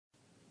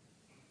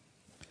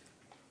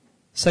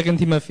2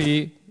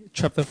 Timothy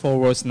chapter 4,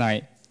 verse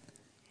 9.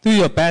 Do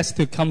your best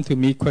to come to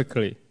me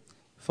quickly.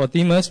 For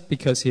Demas,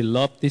 because he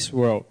loved this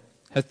world,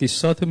 has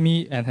deserted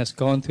me and has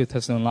gone to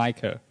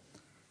Thessalonica.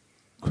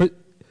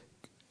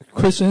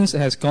 Christians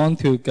has gone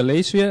to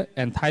Galatia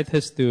and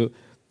Titus to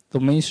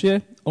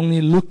Dalmatia. Only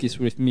Luke is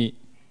with me.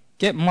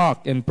 Get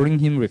Mark and bring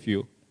him with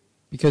you,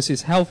 because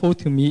it's helpful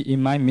to me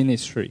in my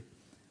ministry.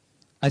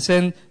 I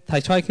sent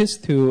Tychicus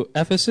to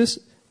Ephesus.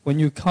 When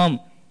you come,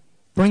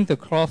 bring the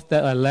cloth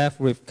that I left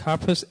with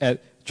Carpus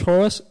at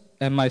Troas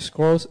and my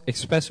scrolls,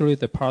 especially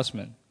the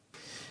parchment.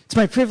 It's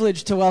my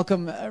privilege to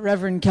welcome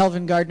Reverend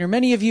Kelvin Gardner.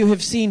 Many of you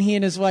have seen he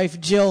and his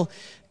wife Jill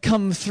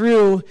come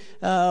through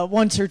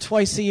once or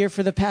twice a year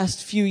for the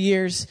past few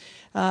years.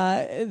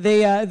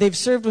 They've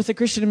served with the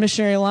Christian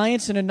Missionary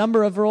Alliance in a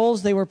number of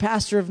roles. They were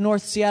pastor of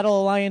North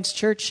Seattle Alliance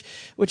Church,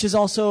 which is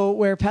also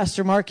where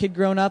Pastor Mark had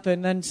grown up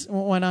and then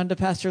went on to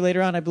pastor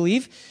later on, I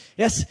believe.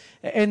 Yes.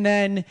 And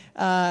then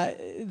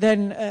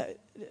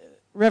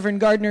Reverend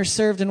Gardner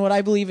served in what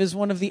I believe is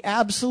one of the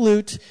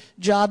absolute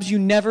jobs you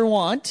never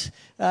want.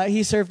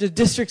 He served as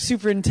district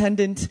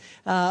superintendent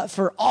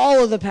for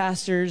all of the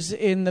pastors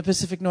in the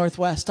Pacific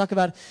Northwest. Talk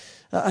about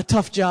a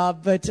tough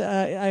job, but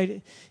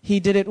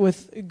he did it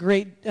with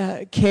great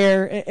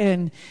care.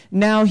 And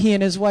now he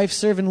and his wife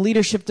serve in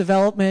leadership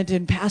development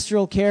and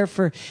pastoral care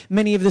for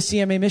many of the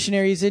CMA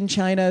missionaries in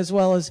China, as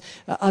well as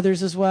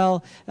others as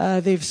well.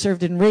 They've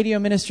served in radio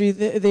ministry.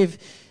 They've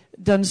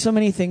done so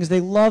many things.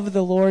 They love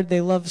the Lord.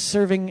 They love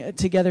serving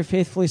together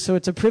faithfully. So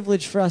it's a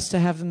privilege for us to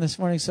have them this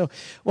morning. So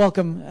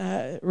welcome,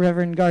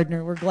 Reverend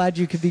Gardner. We're glad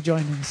you could be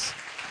joining us.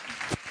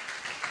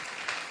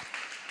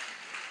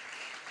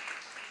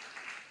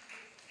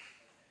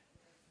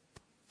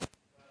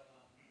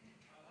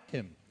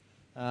 Him.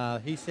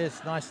 He says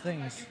nice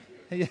things.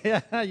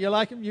 Yeah, you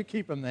like him, you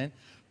keep him then.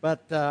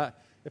 But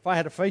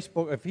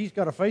if he's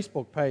got a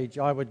Facebook page,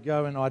 I would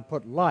go and I'd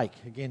put like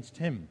against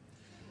him.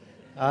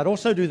 I'd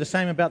also do the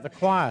same about the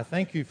choir.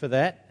 Thank you for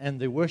that. And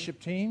the worship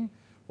team.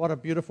 What a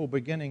beautiful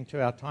beginning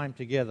to our time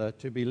together,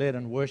 to be led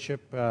in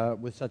worship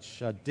with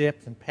such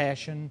depth and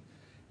passion,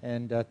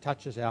 and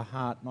touches our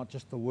heart, not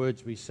just the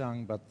words we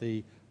sung, but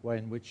the way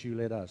in which you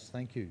led us.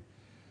 Thank you.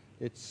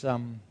 It's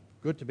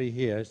good to be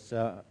here. As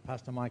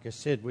Pastor Mike has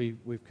said,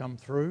 we've come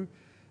through.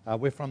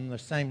 We're from the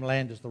same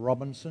land as the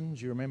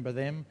Robinsons. You remember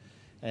them?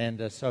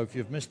 And so if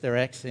you've missed their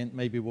accent,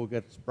 maybe we'll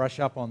brush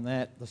up on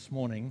that this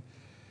morning.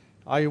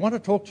 I want to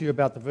talk to you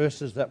about the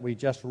verses that we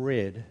just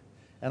read,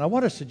 and I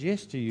want to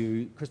suggest to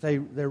you, because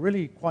they're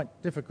really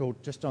quite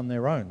difficult just on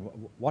their own,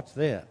 what's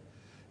there.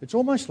 It's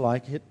almost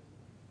like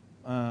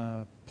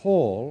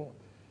Paul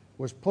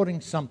was putting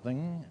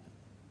something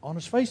on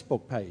his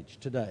Facebook page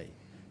today.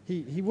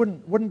 He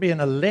wouldn't be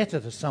in a letter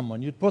to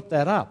someone. You'd put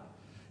that up,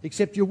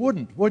 except you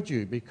wouldn't, would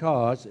you?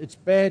 Because it's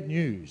bad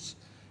news.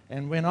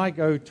 And when I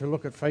go to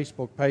look at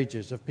Facebook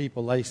pages of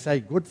people, they say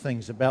good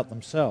things about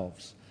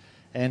themselves.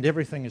 And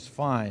everything is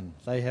fine.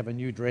 They have a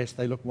new dress,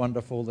 they look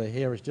wonderful, their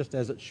hair is just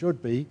as it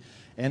should be,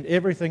 and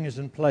everything is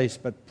in place.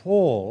 But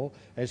Paul,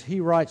 as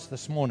he writes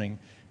this morning,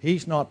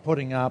 he's not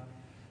putting up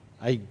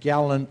a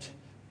gallant,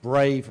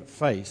 brave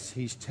face.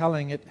 He's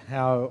telling it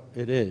how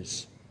it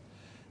is.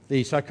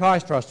 The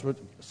psychiatrists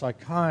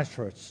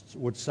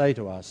would say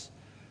to us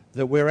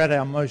that we're at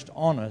our most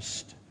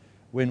honest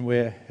when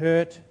we're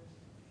hurt,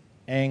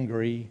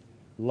 angry,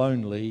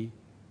 lonely,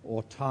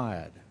 or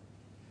tired.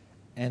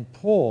 And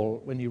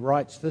Paul, when he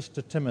writes this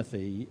to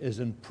Timothy, is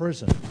in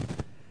prison,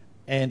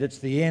 and it's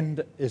the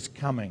end is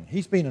coming.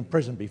 He's been in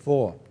prison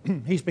before.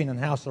 He's been in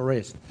house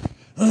arrest.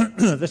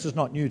 This is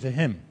not new to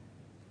him.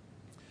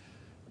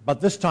 But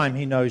this time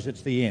he knows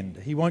it's the end.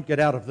 He won't get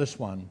out of this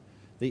one.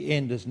 The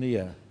end is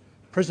near.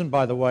 Prison,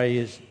 by the way,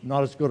 is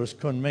not as good as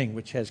Kunming,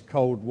 which has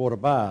cold water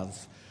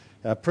baths.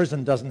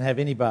 Prison doesn't have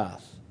any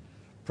bath.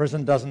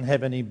 Prison doesn't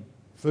have any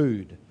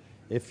food.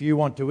 If you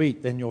want to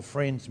eat, then your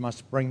friends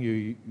must bring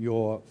you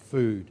your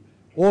food.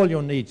 All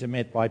your needs are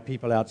met by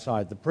people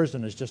outside. The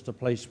prison is just a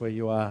place where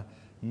you are.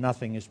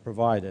 Nothing is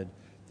provided.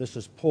 This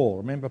is Paul.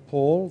 Remember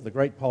Paul, the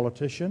great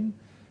politician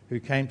who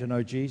came to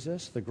know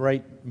Jesus, the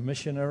great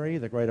missionary,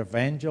 the great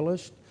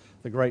evangelist,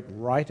 the great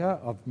writer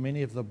of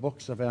many of the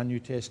books of our New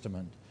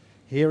Testament.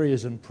 Here he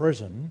is in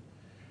prison.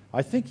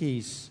 I think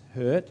he's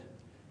hurt,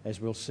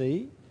 as we'll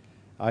see.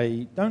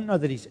 I don't know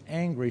that he's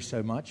angry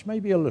so much,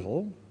 maybe a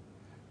little.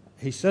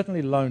 He's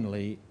certainly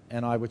lonely,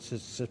 and I would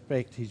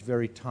suspect he's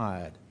very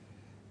tired.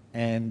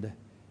 And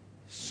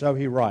so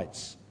he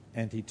writes,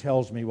 and he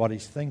tells me what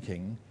he's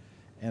thinking,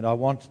 and I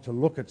want to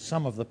look at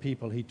some of the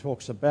people he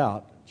talks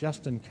about,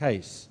 just in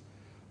case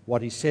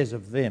what he says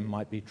of them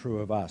might be true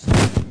of us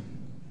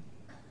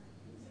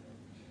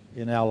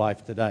in our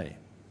life today.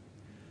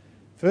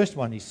 First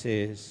one he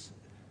says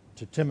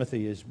to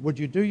Timothy is, would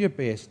you do your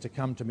best to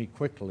come to me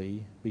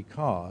quickly,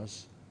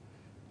 because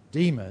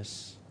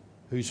Demas,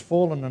 who's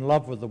fallen in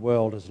love with the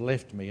world, has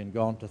left me and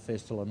gone to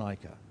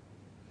Thessalonica.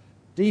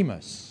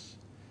 Demas.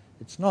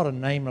 It's not a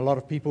name a lot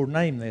of people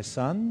name their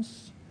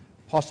sons,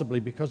 possibly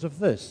because of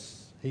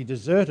this. He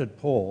deserted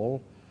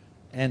Paul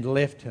and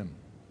left him.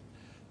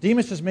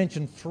 Demas is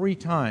mentioned 3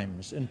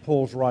 times in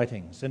Paul's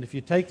writings, and if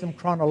you take them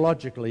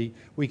chronologically,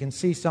 we can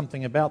see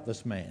something about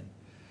this man.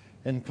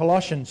 In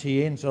Colossians,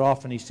 he ends it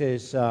off and he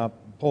says,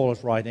 Paul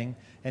is writing,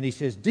 and he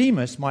says,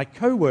 Demas, my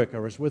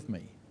co-worker, is with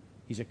me.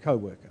 He's a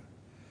co-worker.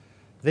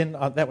 Then,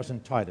 that was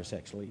in Titus,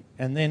 actually.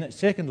 And then,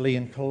 secondly,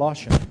 in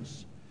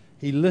Colossians,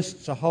 he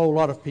lists a whole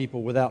lot of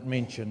people without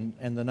mention,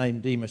 and the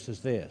name Demas is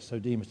there, so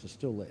Demas is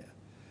still there.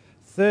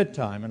 Third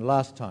time, and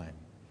last time,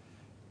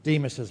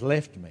 Demas has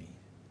left me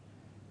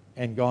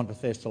and gone to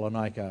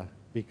Thessalonica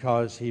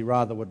because he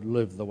rather would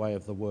live the way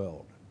of the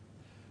world.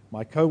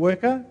 My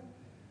co-worker,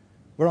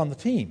 we're on the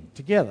team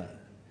together.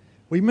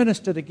 We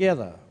minister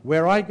together.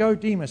 Where I go,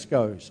 Demas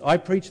goes. I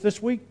preach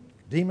this week,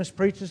 Demas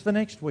preaches the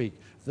next week.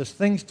 If there's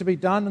things to be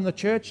done in the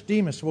church,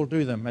 Demas will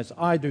do them as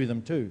I do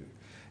them too.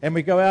 And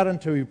we go out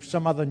into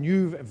some other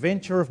new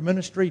venture of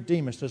ministry,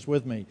 Demas is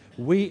with me.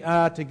 We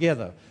are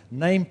together.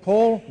 Name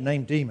Paul,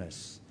 name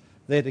Demas.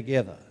 They're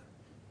together.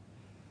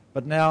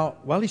 But now,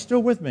 well, he's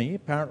still with me,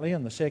 apparently,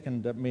 in the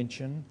second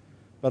mention,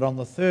 but on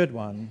the third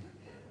one,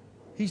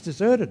 he's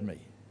deserted me.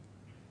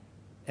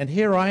 And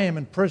here I am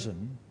in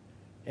prison,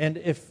 and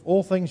if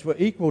all things were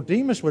equal,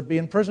 Demas would be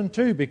in prison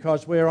too,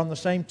 because we're on the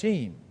same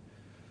team.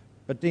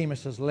 But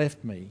Demas has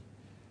left me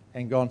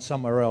and gone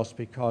somewhere else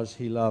because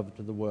he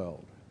loved the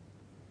world.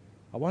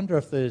 I wonder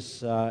if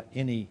there's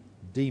any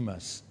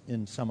Demas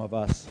in some of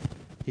us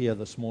here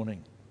this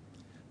morning.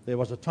 There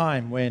was a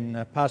time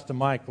when Pastor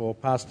Mike or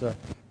Pastor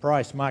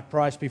Price, Mark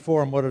Price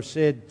before him would have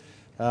said,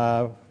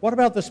 what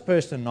about this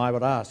person? I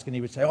would ask, and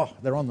he would say, oh,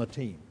 they're on the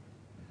team.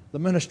 The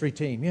ministry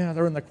team, yeah,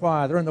 they're in the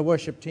choir, they're in the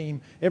worship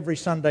team. Every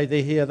Sunday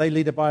they're here, they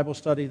lead a Bible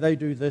study, they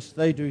do this,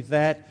 they do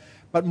that.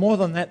 But more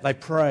than that, they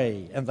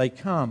pray and they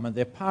come and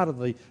they're part of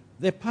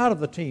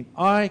the team.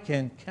 I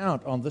can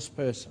count on this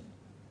person.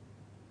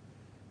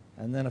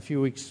 And then a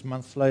few weeks,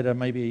 months later,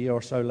 maybe a year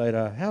or so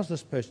later, how's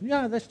this person?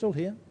 Yeah, they're still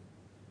here.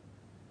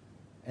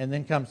 And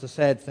then comes the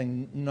sad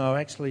thing, no,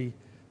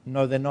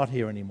 they're not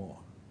here anymore.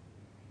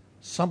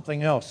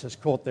 Something else has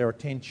caught their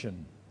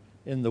attention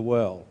in the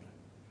world.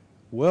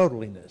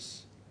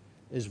 Worldliness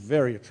is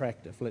very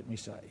attractive, let me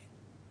say.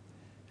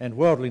 And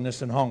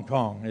worldliness in Hong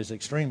Kong is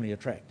extremely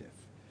attractive.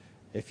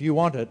 If you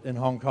want it in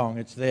Hong Kong,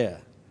 it's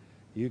there.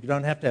 You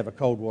don't have to have a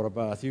cold water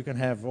bath. You can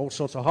have all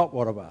sorts of hot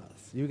water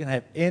baths. You can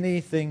have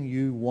anything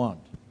you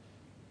want.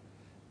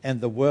 And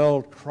the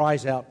world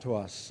cries out to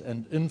us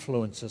and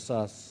influences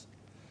us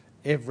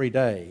every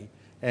day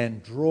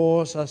and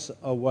draws us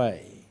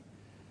away.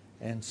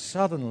 And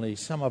suddenly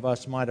some of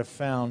us might have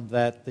found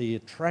that the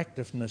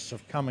attractiveness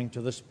of coming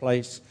to this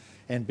place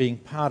and being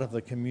part of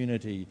the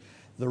community,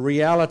 the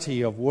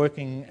reality of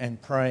working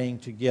and praying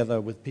together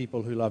with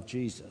people who love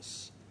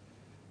Jesus,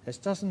 this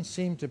doesn't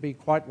seem to be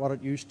quite what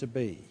it used to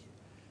be.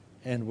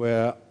 And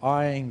we're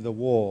eyeing the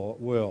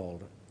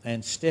world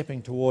and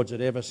stepping towards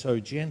it ever so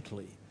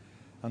gently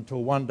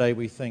until one day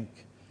we think,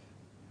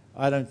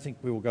 I don't think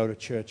we will go to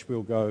church,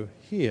 we'll go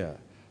here.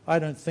 I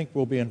don't think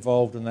we'll be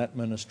involved in that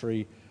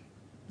ministry.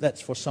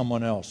 That's for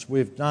someone else.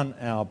 We've done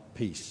our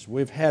piece.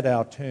 We've had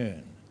our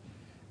turn.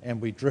 And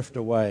we drift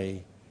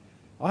away.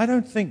 I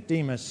don't think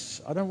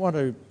Demas, I don't want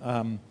to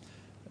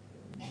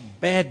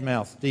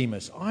badmouth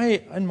Demas.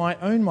 In my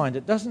own mind,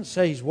 it doesn't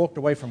say he's walked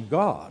away from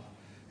God.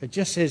 It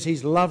just says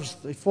he's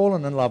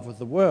fallen in love with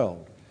the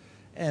world.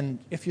 And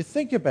if you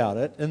think about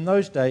it, in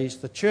those days,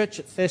 the church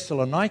at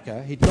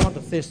Thessalonica, he'd gone to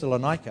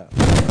Thessalonica.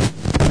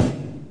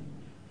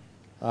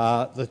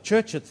 The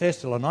church at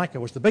Thessalonica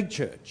was the big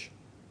church.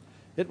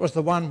 It was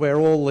the one where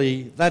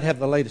they'd have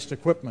the latest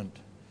equipment,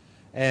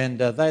 and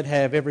they'd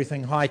have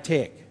everything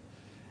high-tech.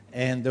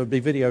 And there would be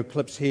video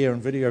clips here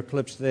and video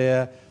clips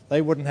there.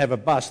 They wouldn't have a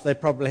bus. They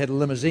probably had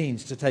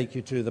limousines to take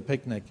you to the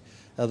picnic,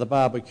 the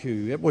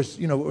barbecue. It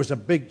was a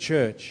big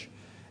church.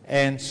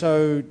 And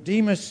so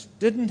Demas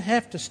didn't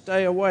have to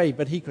stay away,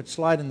 but he could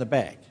slide in the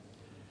back.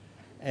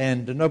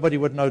 And nobody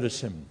would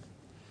notice him.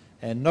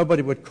 And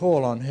nobody would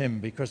call on him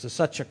because there's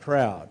such a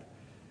crowd.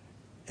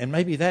 And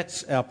maybe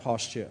that's our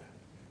posture.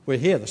 We're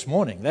here this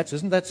morning.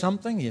 Isn't that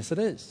something? Yes, it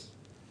is.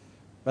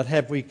 But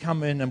have we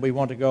come in and we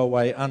want to go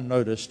away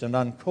unnoticed and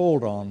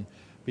uncalled on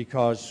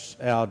because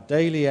our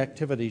daily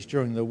activities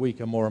during the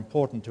week are more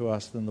important to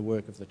us than the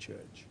work of the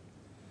church?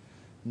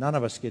 None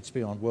of us gets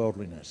beyond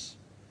worldliness.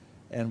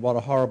 And what a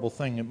horrible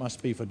thing it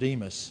must be for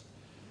Demas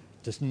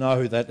to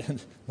know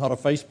that not a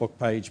Facebook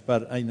page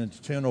but an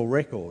eternal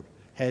record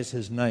has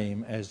his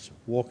name as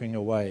walking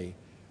away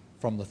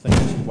from the things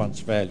he once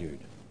valued.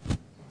 The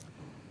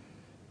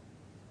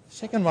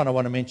second one I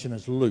want to mention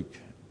is Luke.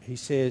 He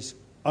says,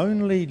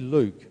 only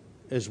Luke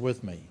is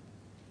with me.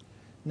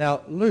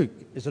 Now, Luke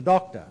is a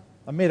doctor,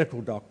 a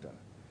medical doctor,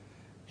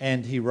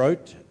 and he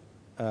wrote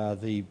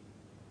the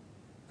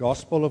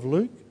Gospel of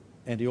Luke,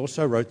 and he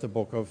also wrote the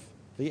book of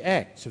the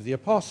Acts of the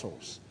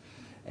Apostles.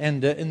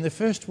 And in the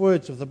first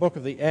words of the book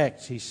of the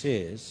Acts, he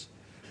says,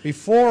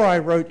 before I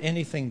wrote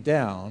anything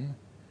down,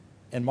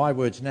 and my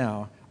words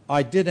now,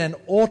 I did an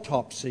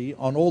autopsy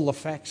on all the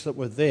facts that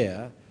were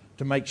there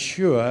to make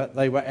sure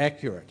they were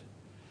accurate.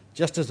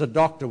 Just as a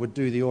doctor would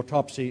do the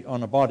autopsy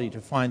on a body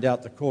to find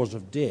out the cause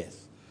of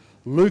death,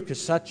 Luke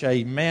is such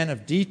a man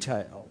of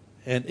detail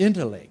and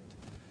intellect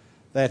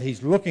that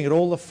he's looking at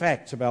all the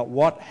facts about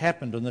what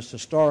happened in this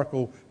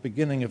historical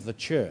beginning of the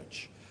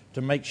church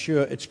to make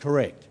sure it's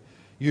correct.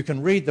 You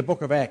can read the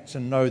book of Acts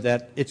and know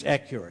that it's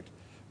accurate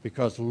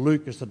because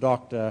Luke is the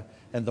doctor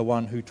and the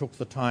one who took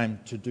the time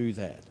to do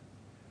that.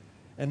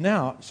 And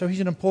now, so he's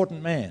an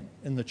important man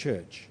in the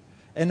church.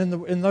 And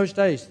in those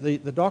days, the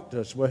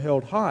doctors were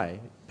held high,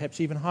 perhaps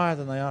even higher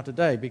than they are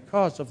today,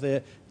 because of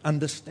their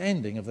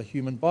understanding of the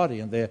human body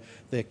and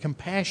their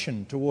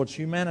compassion towards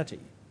humanity.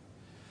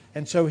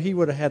 And so he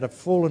would have had a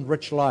full and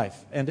rich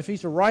life. And if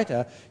he's a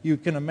writer, you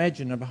can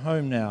imagine him at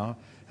home now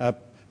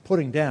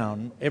putting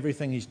down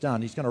everything he's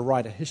done. He's going to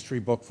write a history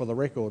book for the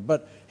record.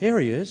 But here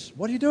he is.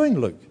 What are you doing,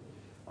 Luke?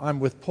 I'm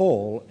with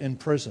Paul in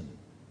prison.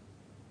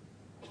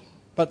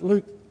 But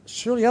Luke,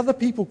 surely other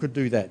people could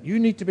do that. You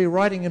need to be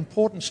writing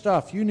important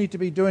stuff. You need to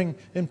be doing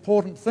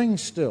important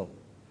things still.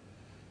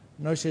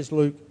 No, says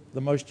Luke,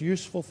 the most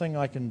useful thing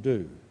I can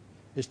do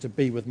is to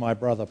be with my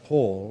brother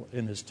Paul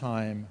in his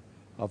time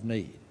of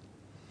need.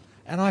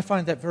 And I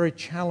find that very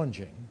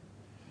challenging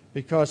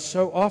because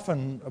so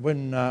often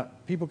when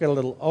people get a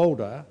little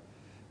older,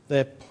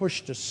 they're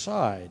pushed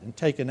aside and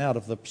taken out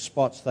of the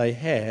spots they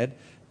had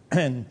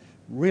and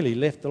really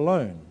left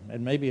alone.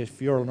 And maybe if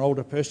you're an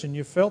older person,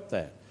 you felt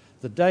that.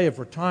 The day of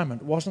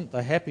retirement wasn't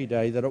the happy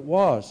day that it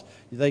was.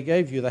 They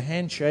gave you the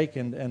handshake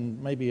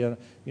and maybe a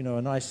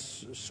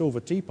nice silver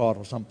teapot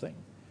or something.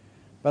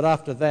 But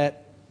after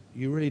that,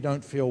 you really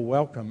don't feel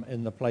welcome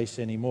in the place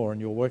anymore,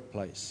 in your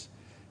workplace.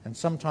 And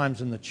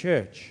sometimes in the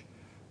church,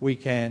 we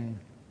can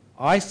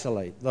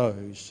isolate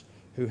those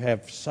who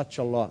have such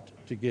a lot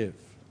to give.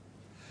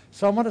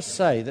 So I want to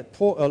say that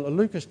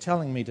Luke is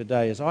telling me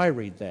today, as I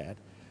read that,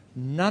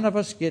 none of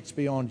us gets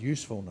beyond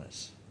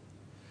usefulness.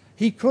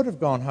 He could have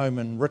gone home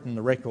and written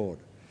the record.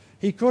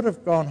 He could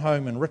have gone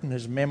home and written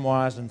his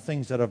memoirs and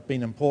things that have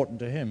been important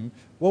to him.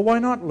 Well, why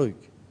not,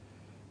 Luke?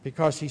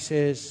 Because he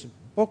says,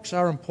 books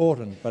are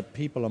important, but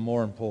people are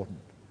more important.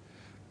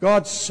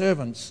 God's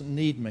servants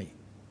need me.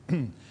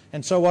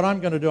 And so what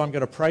I'm going to do, I'm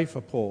going to pray for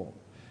Paul,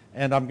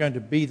 and I'm going to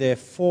be there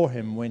for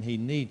him when he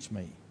needs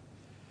me.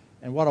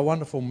 And what a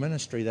wonderful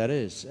ministry that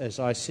is, as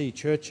I see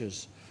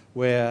churches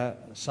where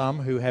some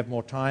who have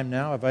more time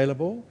now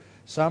available,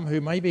 some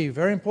who may be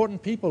very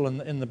important people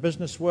in the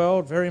business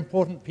world, very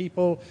important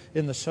people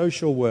in the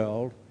social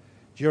world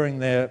during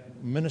their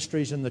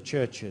ministries in the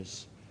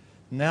churches,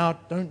 now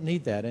don't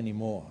need that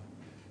anymore.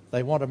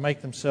 They want to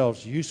make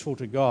themselves useful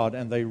to God,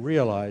 and they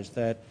realize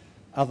that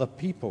other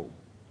people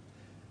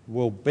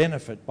will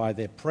benefit by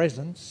their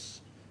presence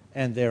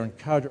and their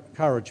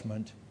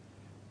encouragement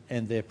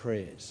and their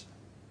prayers.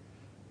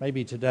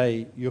 Maybe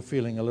today you're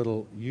feeling a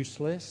little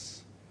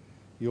useless.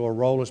 Your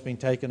role has been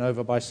taken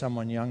over by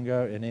someone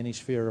younger in any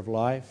sphere of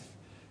life.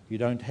 You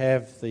don't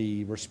have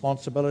the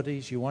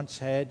responsibilities you once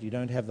had. You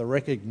don't have the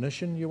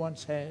recognition you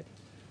once had.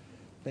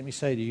 Let me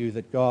say to you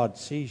that God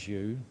sees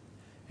you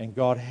and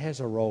God has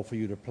a role for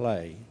you to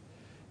play,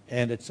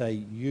 and it's a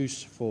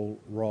useful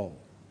role.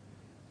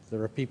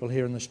 There are people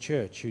here in this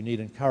church who need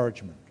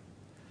encouragement.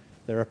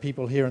 There are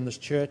people here in this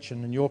church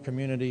and in your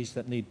communities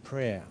that need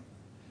prayer.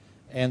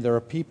 And there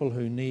are people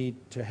who need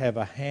to have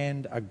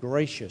a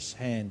gracious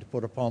hand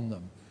put upon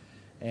them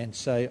and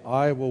say,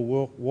 I will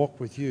walk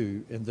with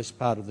you in this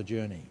part of the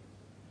journey.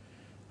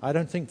 I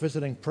don't think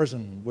visiting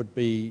prison would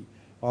be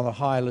on the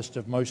high list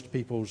of most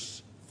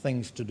people's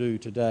things to do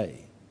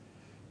today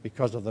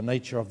because of the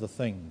nature of the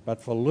thing.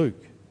 But for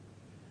Luke,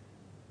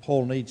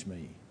 Paul needs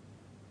me.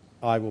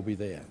 I will be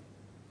there.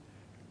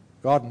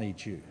 God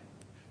needs you.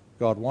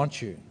 God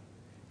wants you.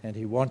 And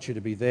he wants you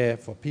to be there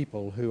for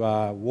people who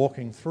are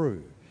walking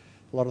through.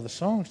 A lot of the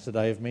songs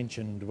today have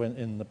mentioned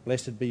in the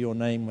Blessed Be Your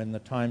Name when the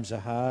times are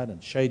hard,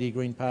 and Shady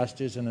Green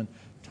Pastures, and in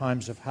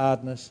times of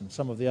hardness, and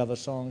some of the other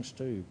songs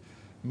too,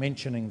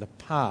 mentioning the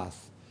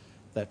path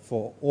that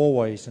for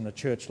always in a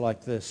church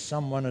like this,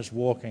 someone is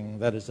walking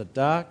that is a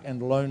dark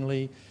and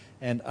lonely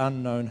and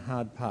unknown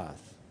hard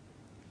path.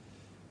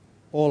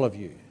 All of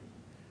you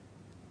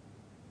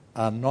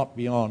are not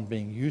beyond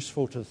being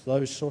useful to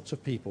those sorts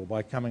of people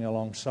by coming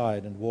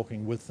alongside and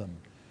walking with them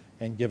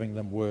and giving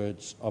them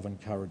words of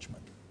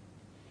encouragement.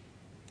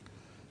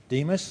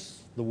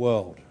 Demas, the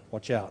world,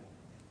 watch out.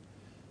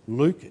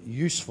 Luke,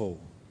 useful.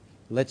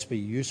 Let's be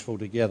useful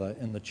together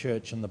in the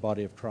church and the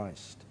body of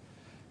Christ.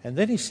 And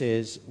then he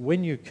says,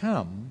 when you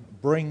come,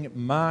 bring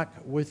Mark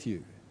with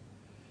you.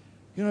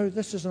 You know,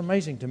 this is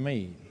amazing to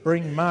me.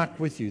 Bring Mark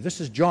with you. This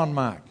is John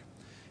Mark.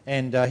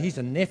 And he's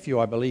a nephew,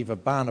 I believe,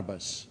 of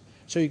Barnabas.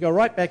 So you go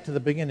right back to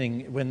the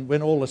beginning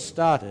when all this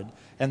started,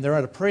 and they're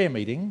at a prayer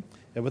meeting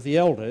with the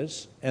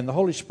elders, and the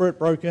Holy Spirit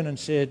broke in and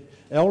said,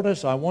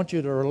 elders, I want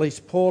you to release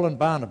Paul and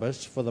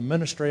Barnabas for the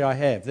ministry I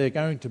have. They're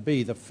going to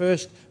be the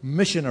first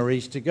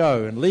missionaries to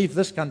go and leave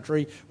this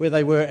country where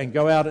they were and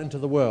go out into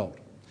the world.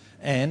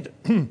 And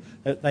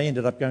they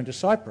ended up going to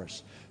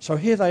Cyprus. So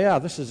here they are.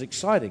 This is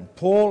exciting.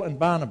 Paul and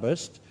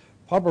Barnabas,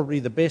 probably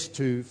the best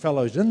two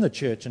fellows in the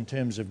church in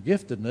terms of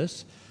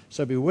giftedness.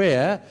 So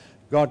beware,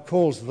 God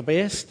calls the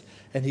best,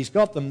 and he's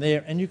got them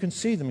there, and you can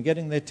see them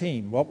getting their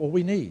team. What will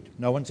we need?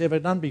 No one's ever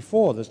done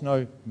before. There's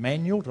no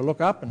manual to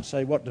look up and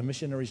say, what do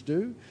missionaries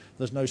do?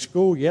 There's no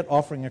school yet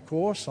offering a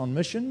course on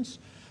missions.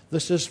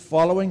 This is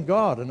following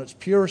God in its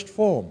purest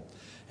form.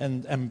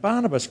 And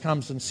Barnabas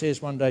comes and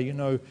says one day, you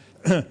know,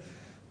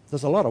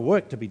 there's a lot of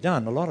work to be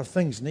done. A lot of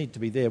things need to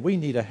be there. We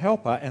need a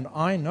helper, and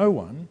I know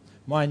one.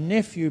 My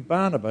nephew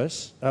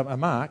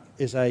Mark,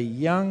 is a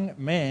young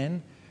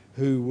man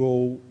who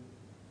will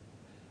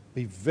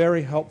be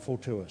very helpful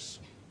to us.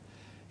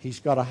 He's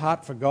got a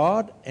heart for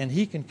God, and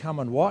he can come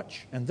and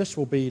watch, and this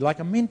will be like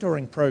a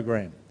mentoring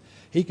program.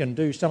 He can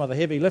do some of the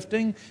heavy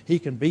lifting. He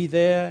can be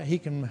there. He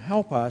can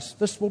help us.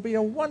 This will be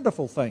a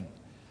wonderful thing.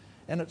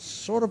 And it's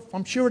sort of,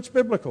 I'm sure it's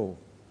biblical.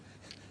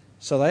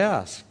 So they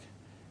ask.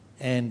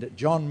 And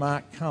John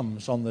Mark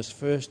comes on this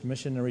first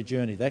missionary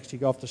journey. They actually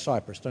go off to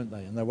Cyprus, don't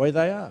they? And the way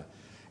they are.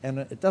 And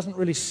it doesn't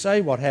really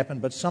say what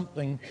happened, but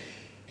something,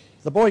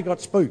 the boy got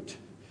spooked.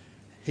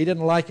 He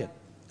didn't like it.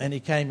 And he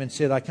came and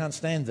said, I can't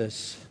stand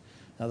this.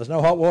 Now, there's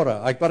no hot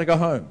water. I've got to go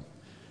home.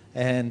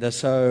 And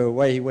so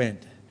away he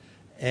went.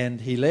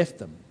 And he left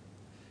them.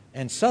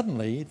 And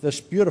suddenly, this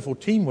beautiful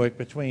teamwork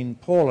between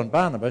Paul and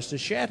Barnabas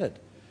is shattered.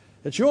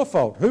 It's your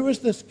fault. Who is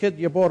this kid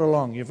you brought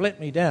along? You've let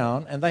me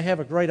down. And they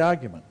have a great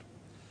argument.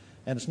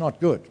 And it's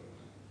not good.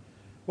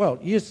 Well,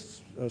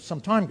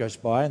 some time goes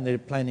by, and they're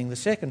planning the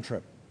second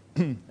trip.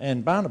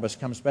 And Barnabas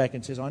comes back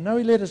and says, I know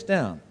he let us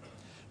down,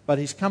 but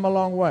he's come a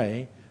long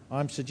way.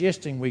 I'm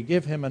suggesting we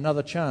give him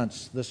another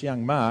chance, this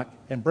young Mark,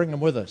 and bring him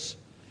with us.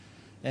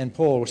 And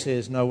Paul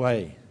says, no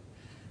way.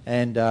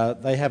 And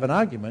they have an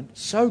argument.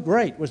 So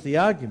great was the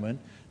argument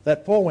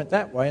that Paul went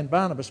that way and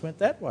Barnabas went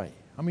that way.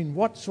 I mean,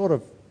 what sort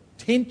of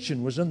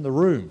tension was in the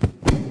room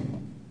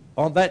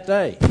on that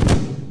day?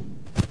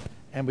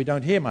 And we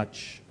don't hear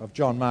much of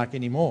John Mark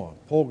anymore.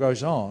 Paul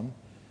goes on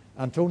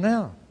until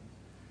now.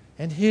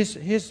 And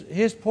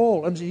here's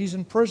Paul, and he's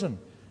in prison.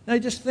 Now,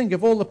 just think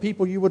of all the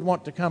people you would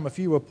want to come if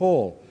you were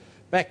Paul.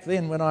 Back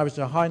then, when I was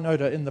a high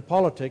noter in the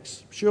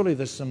politics, surely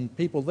there's some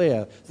people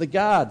there. The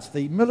guards,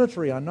 the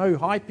military, I know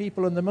high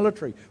people in the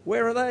military.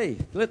 Where are they?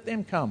 Let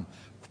them come.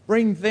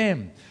 Bring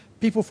them.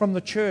 People from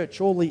the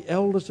church, all the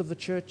elders of the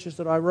churches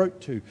that I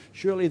wrote to,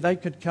 surely they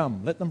could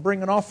come. Let them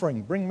bring an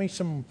offering. Bring me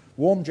some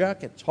warm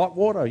jackets, hot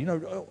water,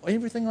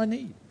 everything I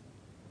need.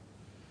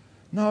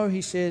 No,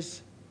 he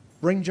says,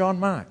 bring John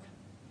Mark,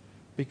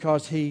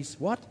 because he's,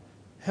 what?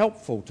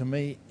 Helpful to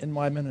me in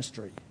my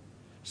ministry.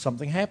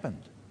 Something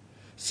happened.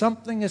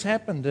 Something has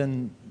happened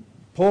in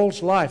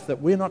Paul's life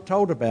that we're not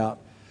told about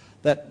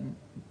that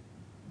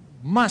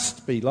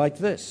must be like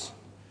this.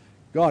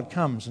 God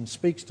comes and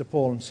speaks to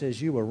Paul and says,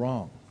 you were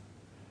wrong.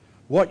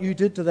 What you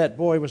did to that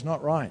boy was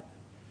not right.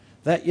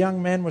 That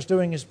young man was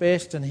doing his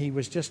best and he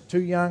was just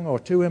too young or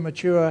too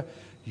immature.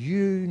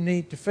 You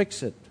need to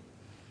fix it.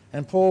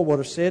 And Paul would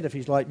have said, if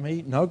he's like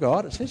me, no,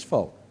 God, it's his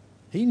fault.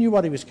 He knew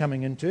what he was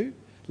coming into.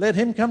 Let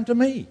him come to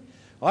me.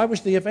 I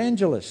was the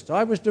evangelist.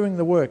 I was doing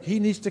the work. He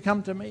needs to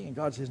come to me. And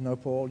God says, no,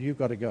 Paul, you've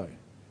got to go.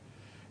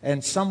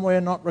 And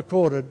somewhere not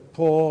recorded,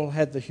 Paul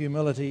had the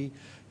humility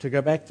to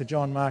go back to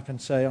John Mark and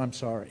say, I'm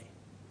sorry.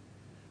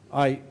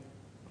 I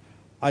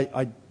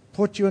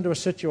put you into a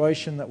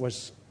situation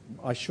that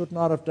I should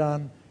not have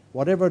done.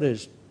 Whatever it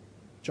is,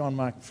 John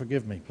Mark,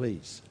 forgive me,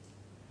 please.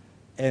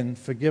 And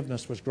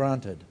forgiveness was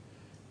granted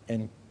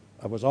and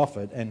was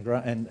offered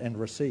and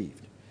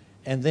received.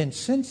 And then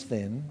since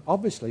then,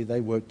 obviously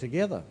they work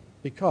together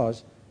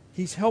because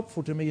he's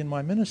helpful to me in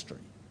my ministry.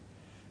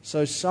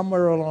 So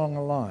somewhere along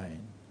the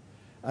line,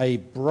 a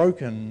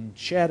broken,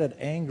 shattered,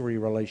 angry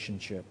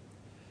relationship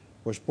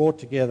was brought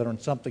together in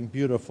something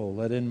beautiful,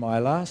 that in my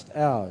last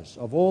hours,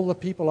 of all the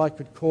people I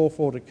could call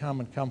for to come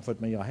and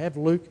comfort me, I have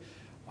Luke,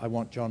 I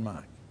want John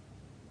Mark,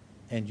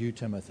 and you,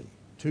 Timothy.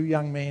 2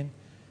 young men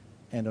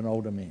and an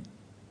older man.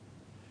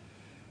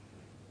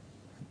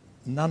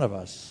 None of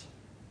us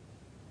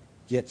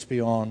gets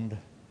beyond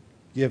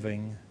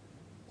giving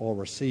or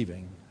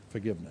receiving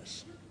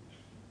forgiveness.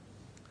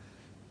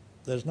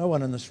 There's no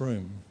one in this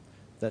room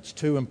that's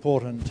too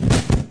important,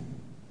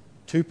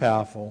 too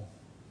powerful,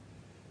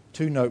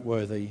 too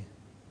noteworthy,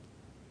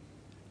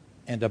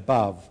 and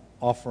above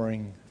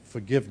offering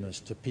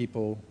forgiveness to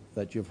people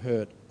that you've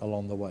hurt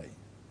along the way.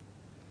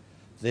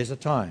 There's a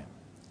time,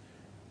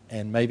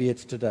 and maybe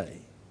it's today,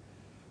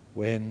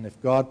 when if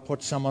God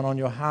puts someone on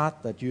your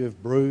heart that you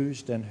have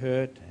bruised and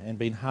hurt and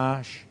been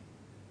harsh,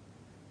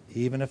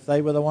 even if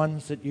they were the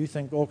ones that you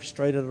think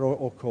orchestrated it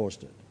or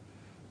caused it,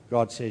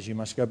 God says you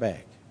must go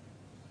back.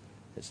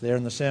 It's there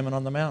in the Sermon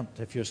on the Mount.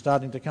 If you're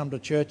starting to come to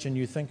church and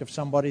you think of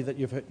somebody that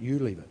you've hurt, you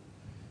leave it.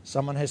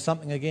 Someone has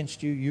something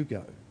against you, you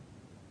go.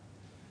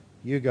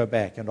 You go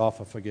back and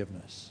offer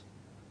forgiveness.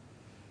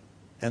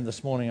 And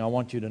this morning I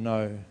want you to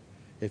know,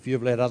 if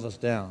you've let others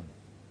down,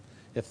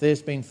 if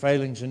there's been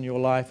failings in your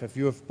life, if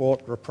you have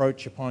brought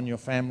reproach upon your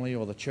family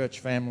or the church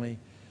family,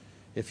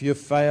 if you've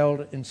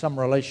failed in some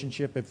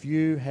relationship, if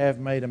you have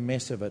made a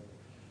mess of it,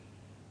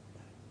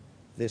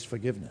 there's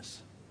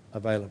forgiveness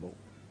available.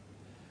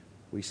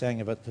 We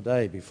sang of it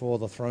today. Before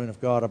the throne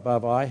of God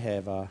above, I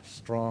have a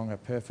strong, a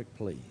perfect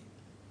plea.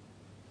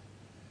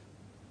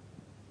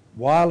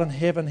 While in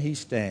heaven he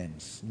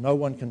stands, no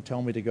one can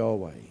tell me to go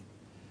away.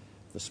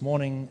 This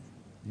morning,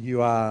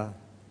 you are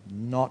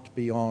not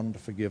beyond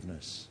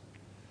forgiveness.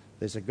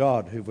 There's a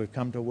God who we've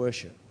come to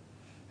worship,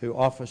 who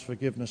offers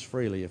forgiveness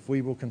freely. If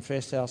we will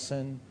confess our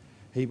sin,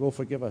 he will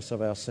forgive us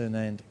of our sin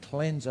and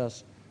cleanse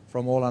us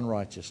from all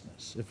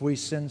unrighteousness. If we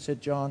sin,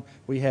 said John,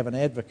 we have an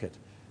advocate,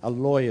 a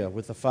lawyer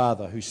with the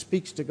Father who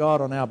speaks to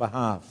God on our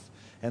behalf.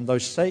 And though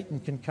Satan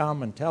can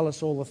come and tell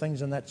us all the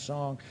things in that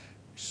song,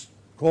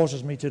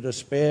 causes me to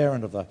despair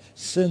and of the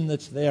sin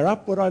that's there,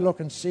 upward I look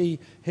and see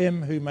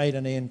him who made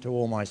an end to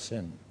all my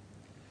sin.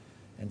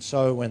 And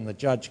so when the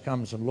judge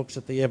comes and looks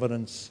at the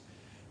evidence,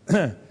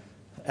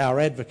 our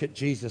advocate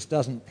Jesus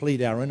doesn't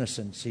plead our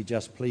innocence, he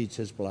just pleads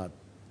his blood.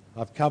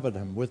 I've covered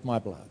him with my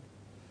blood.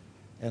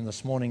 And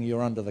this morning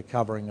you're under the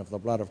covering of the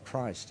blood of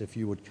Christ if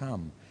you would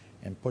come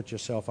and put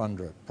yourself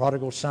under it.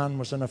 Prodigal son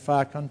was in a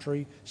far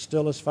country,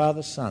 still his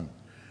father's son.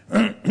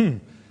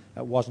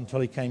 It wasn't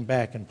until he came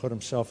back and put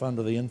himself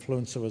under the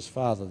influence of his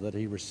father that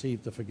he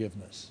received the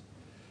forgiveness.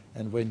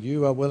 And when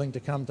you are willing to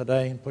come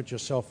today and put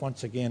yourself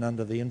once again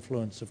under the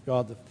influence of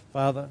God the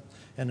Father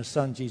and His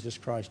Son Jesus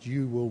Christ,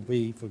 you will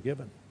be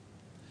forgiven.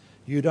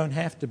 You don't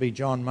have to be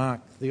John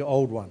Mark, the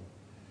old one.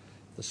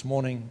 This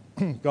morning,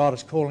 God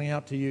is calling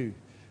out to you,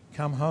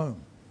 come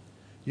home.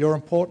 You're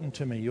important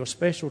to me. You're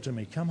special to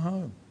me. Come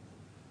home.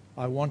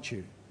 I want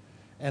you.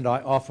 And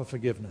I offer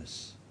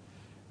forgiveness.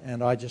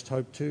 And I just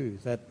hope, too,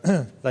 that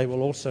they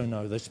will also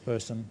know this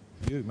person,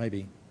 you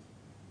maybe.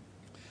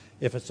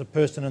 If it's a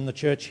person in the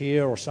church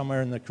here or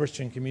somewhere in the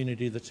Christian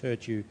community that's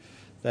hurt you,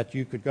 that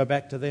you could go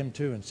back to them,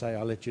 too, and say,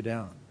 I let you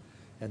down.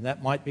 And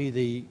that might be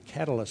the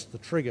catalyst, the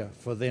trigger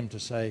for them to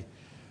say,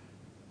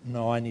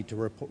 no, I need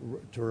to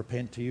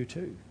repent to you,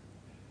 too.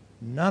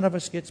 None of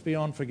us gets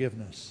beyond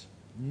forgiveness.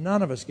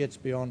 None of us gets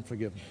beyond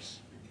forgiveness.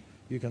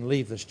 You can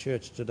leave this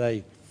church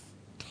today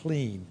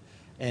clean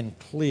and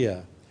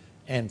clear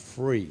and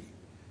free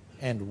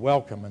and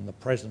welcome in the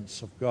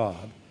presence of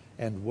God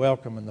and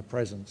welcome in the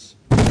presence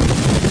of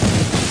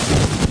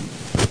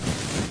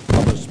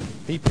His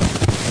people.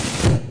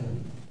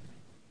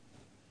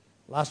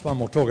 Last one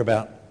we'll talk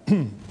about,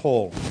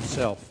 Paul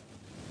himself.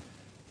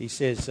 He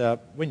says,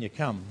 when you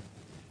come,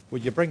 will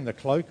you bring the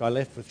cloak I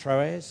left with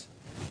Troas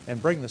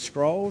and bring the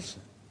scrolls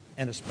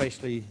and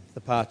especially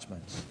the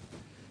parchments?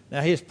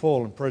 Now here's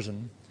Paul in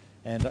prison,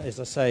 and as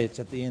I say, it's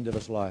at the end of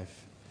his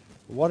life.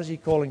 What is he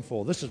calling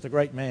for? This is the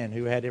great man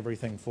who had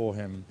everything for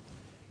him.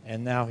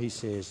 And now he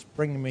says,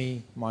 bring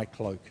me my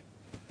cloak.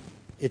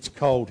 It's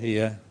cold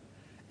here,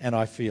 and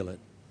I feel it.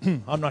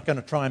 I'm not going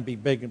to try and be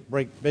big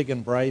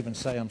and brave and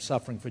say I'm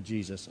suffering for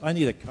Jesus. I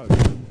need a coat.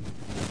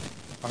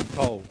 I'm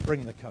cold.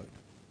 Bring the coat.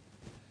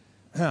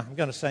 I'm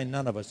going to say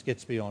none of us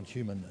gets beyond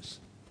humanness.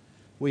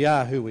 We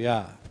are who we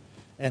are.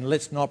 And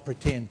let's not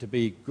pretend to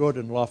be good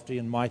and lofty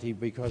and mighty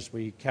because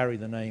we carry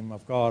the name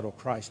of God or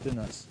Christ in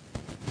us.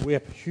 We're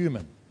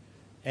human.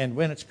 And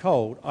when it's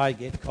cold, I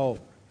get cold.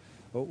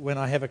 When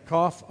I have a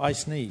cough, I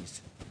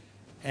sneeze.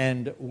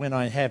 And when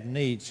I have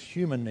needs,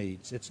 human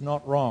needs, it's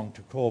not wrong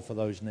to call for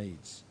those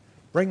needs.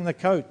 Bring the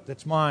coat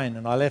that's mine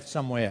and I left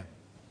somewhere.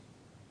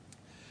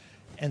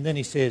 And then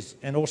he says,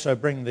 and also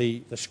bring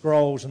the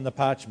scrolls and the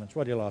parchments.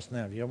 What do you lost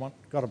now? Have you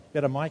got a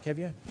better mic, have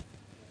you?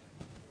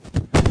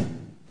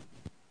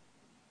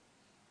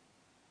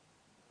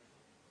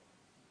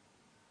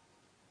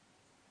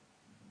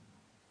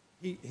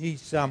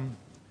 He's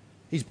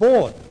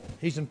bored.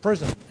 He's in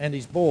prison and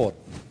he's bored.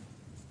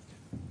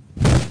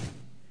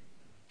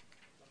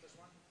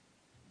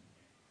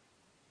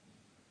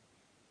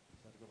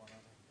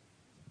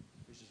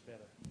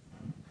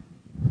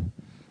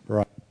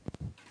 Right.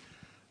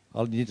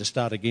 I'll need to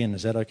start again.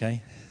 Is that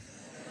okay?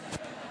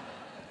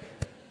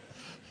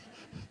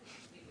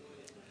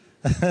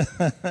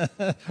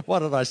 What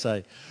did I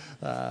say?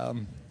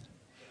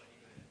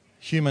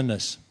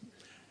 Humanness.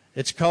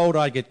 It's cold,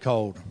 I get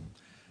cold.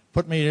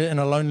 Put me in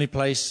a lonely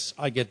place,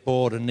 I get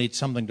bored and need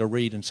something to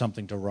read and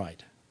something to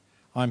write.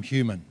 I'm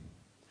human.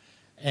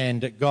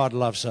 And God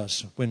loves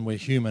us when we're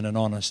human and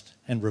honest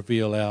and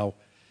reveal our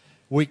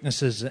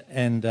weaknesses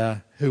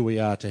and who we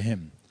are to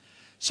Him.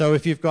 So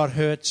if you've got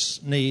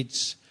hurts,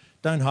 needs,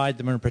 don't hide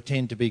them and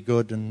pretend to be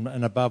good.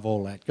 And above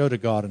all that, go to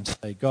God and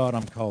say, God,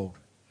 I'm cold.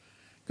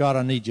 God,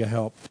 I need your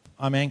help.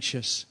 I'm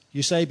anxious.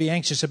 You say be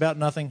anxious about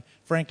nothing.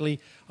 Frankly,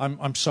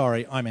 I'm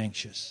sorry, I'm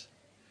anxious.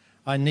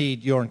 I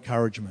need your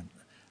encouragement.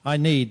 I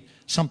need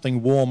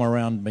something warm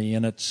around me,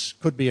 and it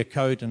could be a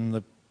coat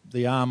and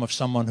the arm of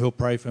someone who'll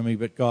pray for me.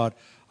 But God,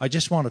 I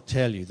just want to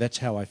tell you that's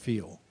how I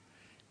feel.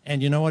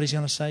 And you know what He's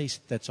going to say?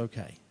 That's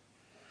okay.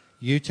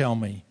 You tell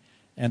me,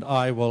 and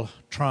I will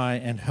try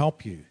and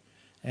help you.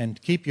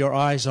 And keep your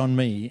eyes on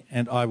me,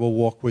 and I will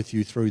walk with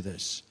you through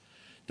this.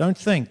 Don't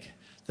think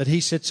that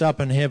He sits up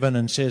in heaven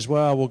and says,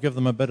 well, we'll give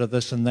them a bit of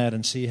this and that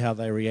and see how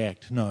they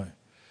react. No.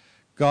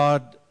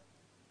 God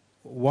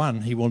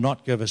one, he will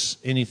not give us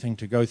anything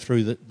to go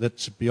through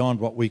that's beyond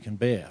what we can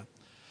bear.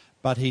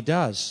 But he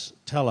does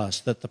tell us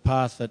that the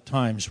path at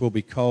times will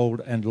be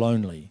cold and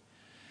lonely.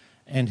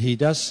 And he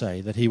does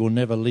say that he will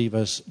never leave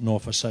us nor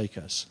forsake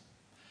us.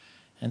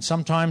 And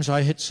sometimes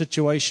I hit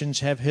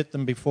situations, have hit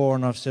them before,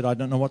 and I've said, I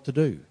don't know what to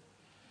do.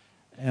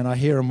 And I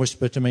hear him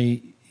whisper to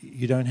me,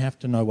 you don't have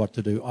to know what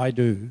to do. I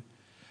do.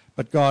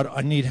 But God,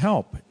 I need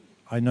help.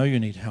 I know you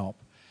need help.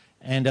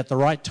 And at the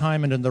right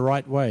time and in the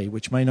right way,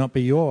 which may not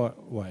be your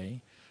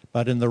way,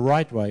 but in the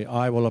right way,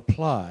 I will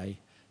apply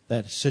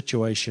that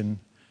situation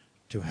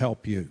to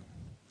help you.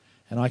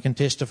 And I can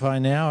testify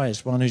now,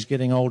 as one who's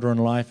getting older in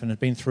life and has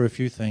been through a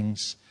few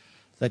things,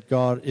 that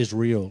God is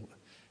real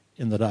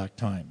in the dark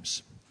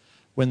times.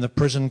 When the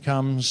prison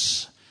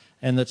comes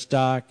and it's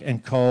dark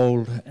and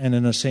cold, and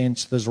in a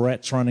sense there's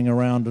rats running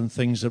around and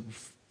things that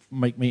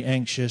make me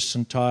anxious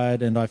and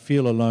tired, and I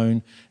feel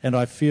alone, and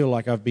I feel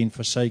like I've been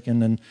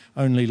forsaken, and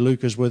only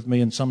Luke is with me,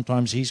 and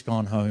sometimes he's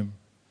gone home.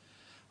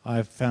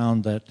 I've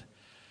found that,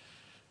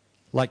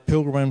 like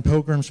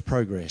Pilgrim's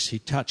Progress, he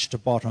touched a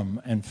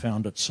bottom and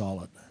found it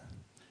solid.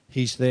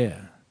 He's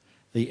there.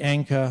 The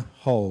anchor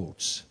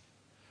holds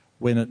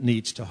when it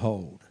needs to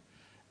hold.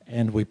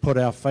 And we put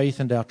our faith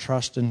and our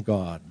trust in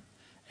God,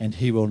 and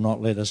he will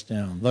not let us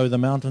down. Though the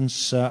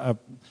mountains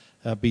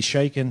be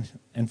shaken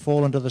and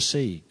fall into the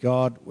sea,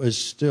 God is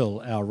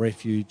still our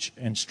refuge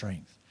and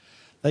strength.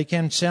 They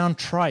can sound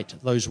trite,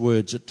 those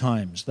words, at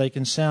times. They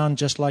can sound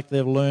just like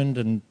they've learned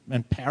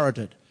and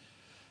parroted.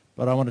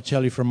 But I want to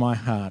tell you from my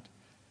heart,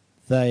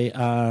 they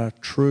are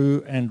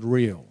true and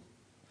real.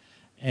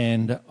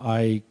 And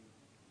I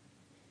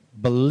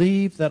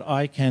believe that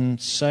I can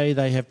say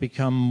they have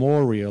become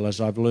more real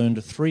as I've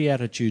learned 3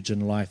 attitudes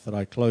in life that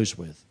I close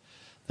with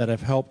that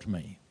have helped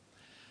me.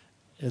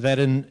 That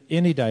in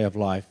any day of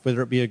life,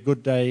 whether it be a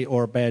good day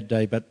or a bad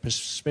day, but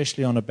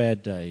especially on a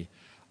bad day,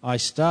 I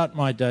start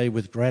my day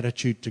with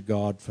gratitude to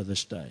God for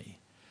this day.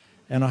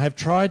 And I have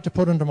tried to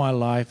put into my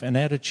life an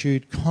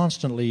attitude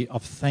constantly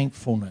of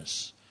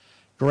thankfulness,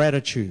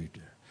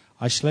 gratitude.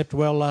 I slept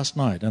well last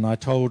night, and I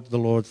told the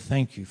Lord,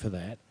 thank you for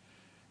that,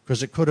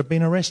 because it could have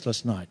been a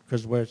restless night,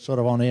 because we're sort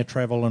of on air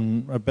travel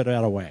and a bit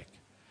out of whack.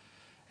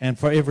 And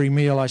for every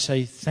meal, I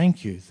say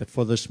thank you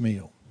for this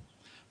meal.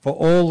 For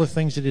all the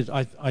things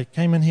that I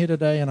came in here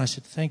today and I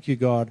said, thank you,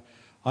 God,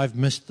 I've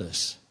missed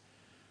this.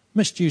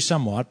 Missed you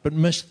somewhat, but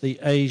missed the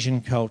Asian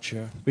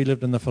culture. We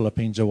lived in the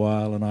Philippines a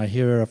while, and I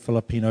hear a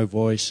Filipino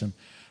voice. And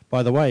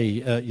by the way,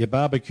 your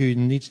barbecue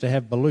needs to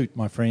have balut,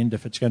 my friend,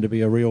 if it's going to be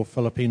a real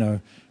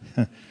Filipino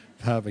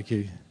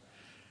barbecue.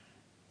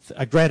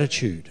 A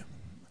gratitude,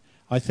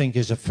 I think,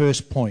 is a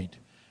first point.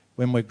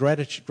 When we're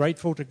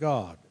grateful to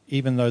God,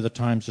 even though the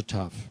times are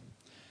tough.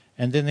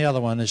 And then the other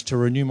one is to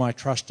renew my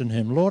trust in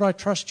him. Lord, I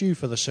trust you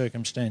for the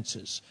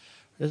circumstances.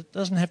 It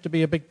doesn't have to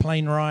be a big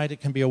plane ride. It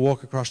can be a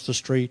walk across the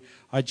street.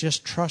 I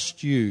just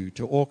trust you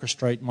to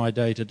orchestrate my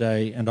day to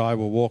day, and I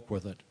will walk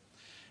with it.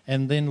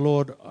 And then,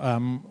 Lord,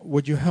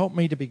 would you help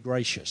me to be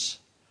gracious?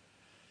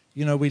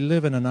 You know, we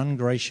live in an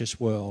ungracious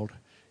world,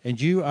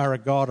 and you are a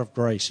God of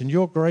grace. And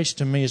your grace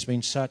to me has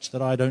been such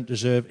that I don't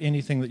deserve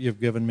anything that you've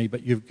given me,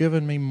 but you've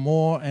given me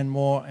more and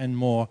more and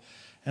more.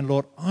 And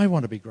Lord, I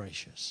want to be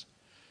gracious.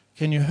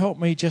 Can you help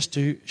me just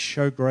to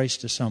show grace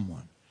to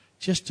someone?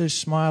 Just to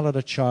smile at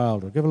a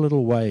child or give a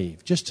little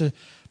wave. Just to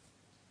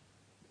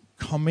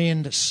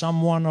commend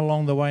someone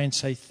along the way and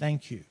say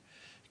thank you.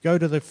 Go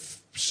to the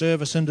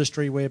service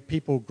industry where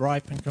people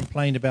gripe and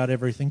complain about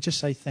everything. Just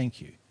say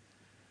thank you.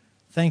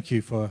 Thank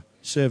you for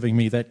serving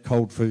me that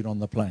cold food on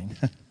the plane.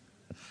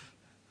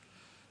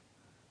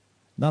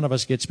 None of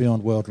us gets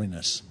beyond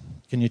worldliness.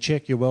 Can you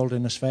check your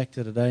worldliness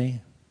factor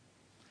today?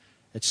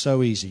 It's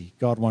so easy.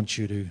 God wants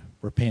you to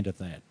repent of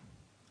that.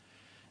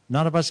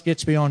 None of us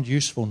gets beyond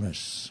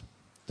usefulness.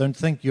 Don't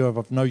think you're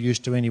of no use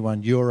to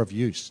anyone. You're of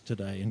use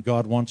today, and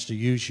God wants to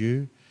use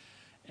you.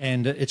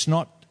 And it's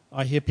not,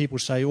 I hear people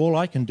say, all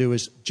I can do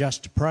is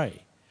just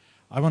pray.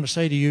 I want to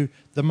say to you,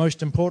 the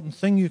most important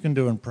thing you can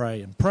do is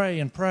pray and pray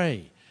and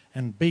pray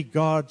and be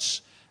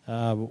God's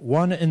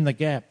one in the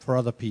gap for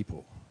other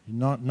people.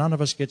 None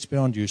of us gets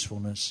beyond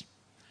usefulness,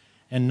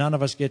 and none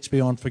of us gets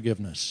beyond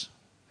forgiveness.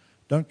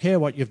 Don't care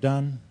what you've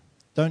done.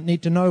 Don't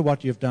need to know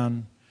what you've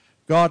done.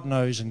 God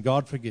knows and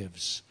God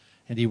forgives,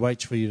 and he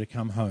waits for you to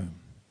come home.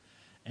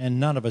 And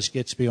none of us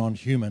gets beyond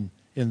human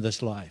in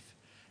this life.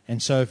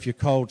 And so if you're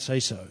cold, say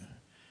so.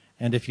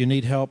 And if you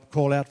need help,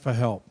 call out for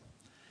help.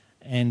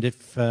 And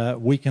if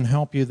we can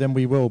help you, then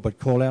we will, but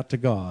call out to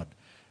God.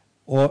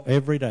 Or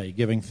every day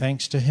giving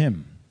thanks to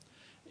him.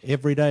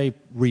 Every day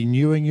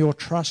renewing your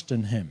trust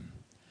in him.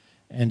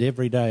 And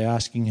every day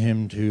asking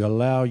him to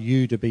allow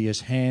you to be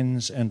his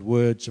hands and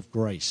words of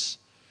grace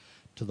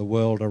to the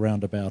world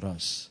around about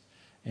us.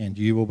 And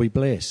you will be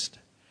blessed.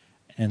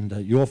 And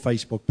your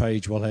Facebook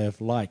page will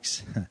have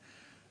likes.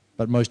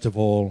 But most of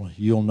all,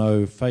 you'll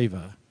know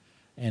favor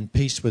and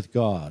peace with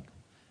God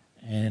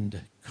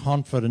and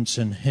confidence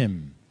in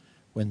him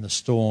when the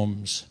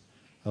storms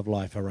of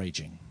life are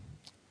raging.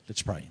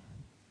 Let's pray.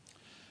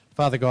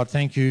 Father God,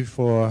 thank you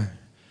for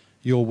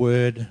your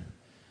word.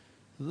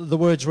 The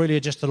words really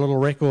are just a little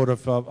record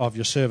of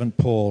your servant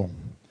Paul.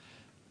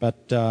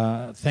 But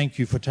thank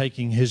you for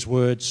taking his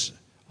words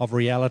of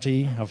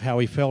reality, of how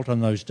he felt on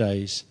those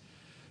days.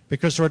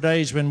 Because there are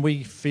days when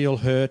we feel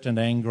hurt and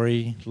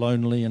angry,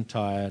 lonely and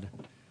tired.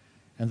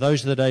 And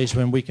those are the days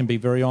when we can be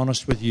very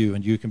honest with you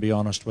and you can be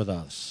honest with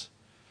us.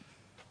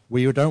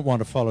 We don't want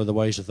to follow the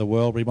ways of the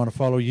world. We want to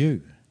follow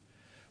you.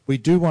 We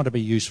do want to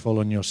be useful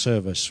in your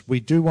service.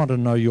 We do want to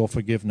know your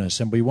forgiveness.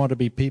 And we want to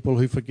be people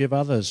who forgive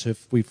others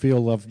if we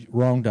feel they've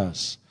wronged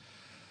us.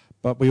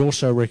 But we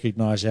also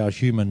recognize our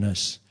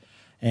humanness.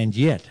 And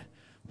yet,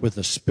 with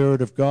the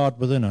Spirit of God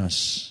within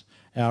us,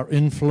 our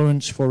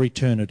influence for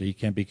eternity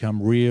can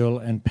become real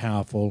and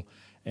powerful,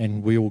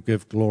 and we will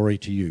give glory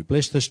to you.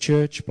 Bless this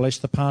church, bless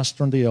the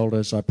pastor and the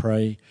elders, I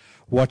pray.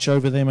 Watch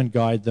over them and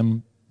guide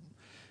them.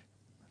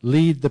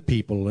 Lead the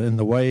people in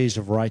the ways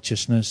of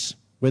righteousness,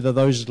 whether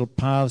those little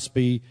paths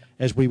be,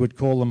 as we would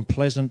call them,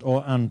 pleasant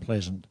or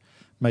unpleasant.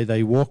 May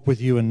they walk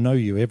with you and know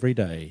you every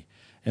day,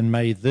 and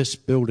may this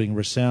building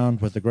resound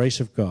with the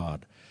grace of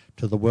God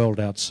to the world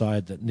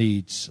outside that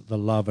needs the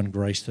love and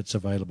grace that's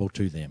available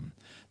to them.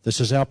 This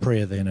is our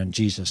prayer then in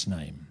Jesus'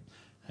 name.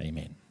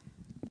 Amen.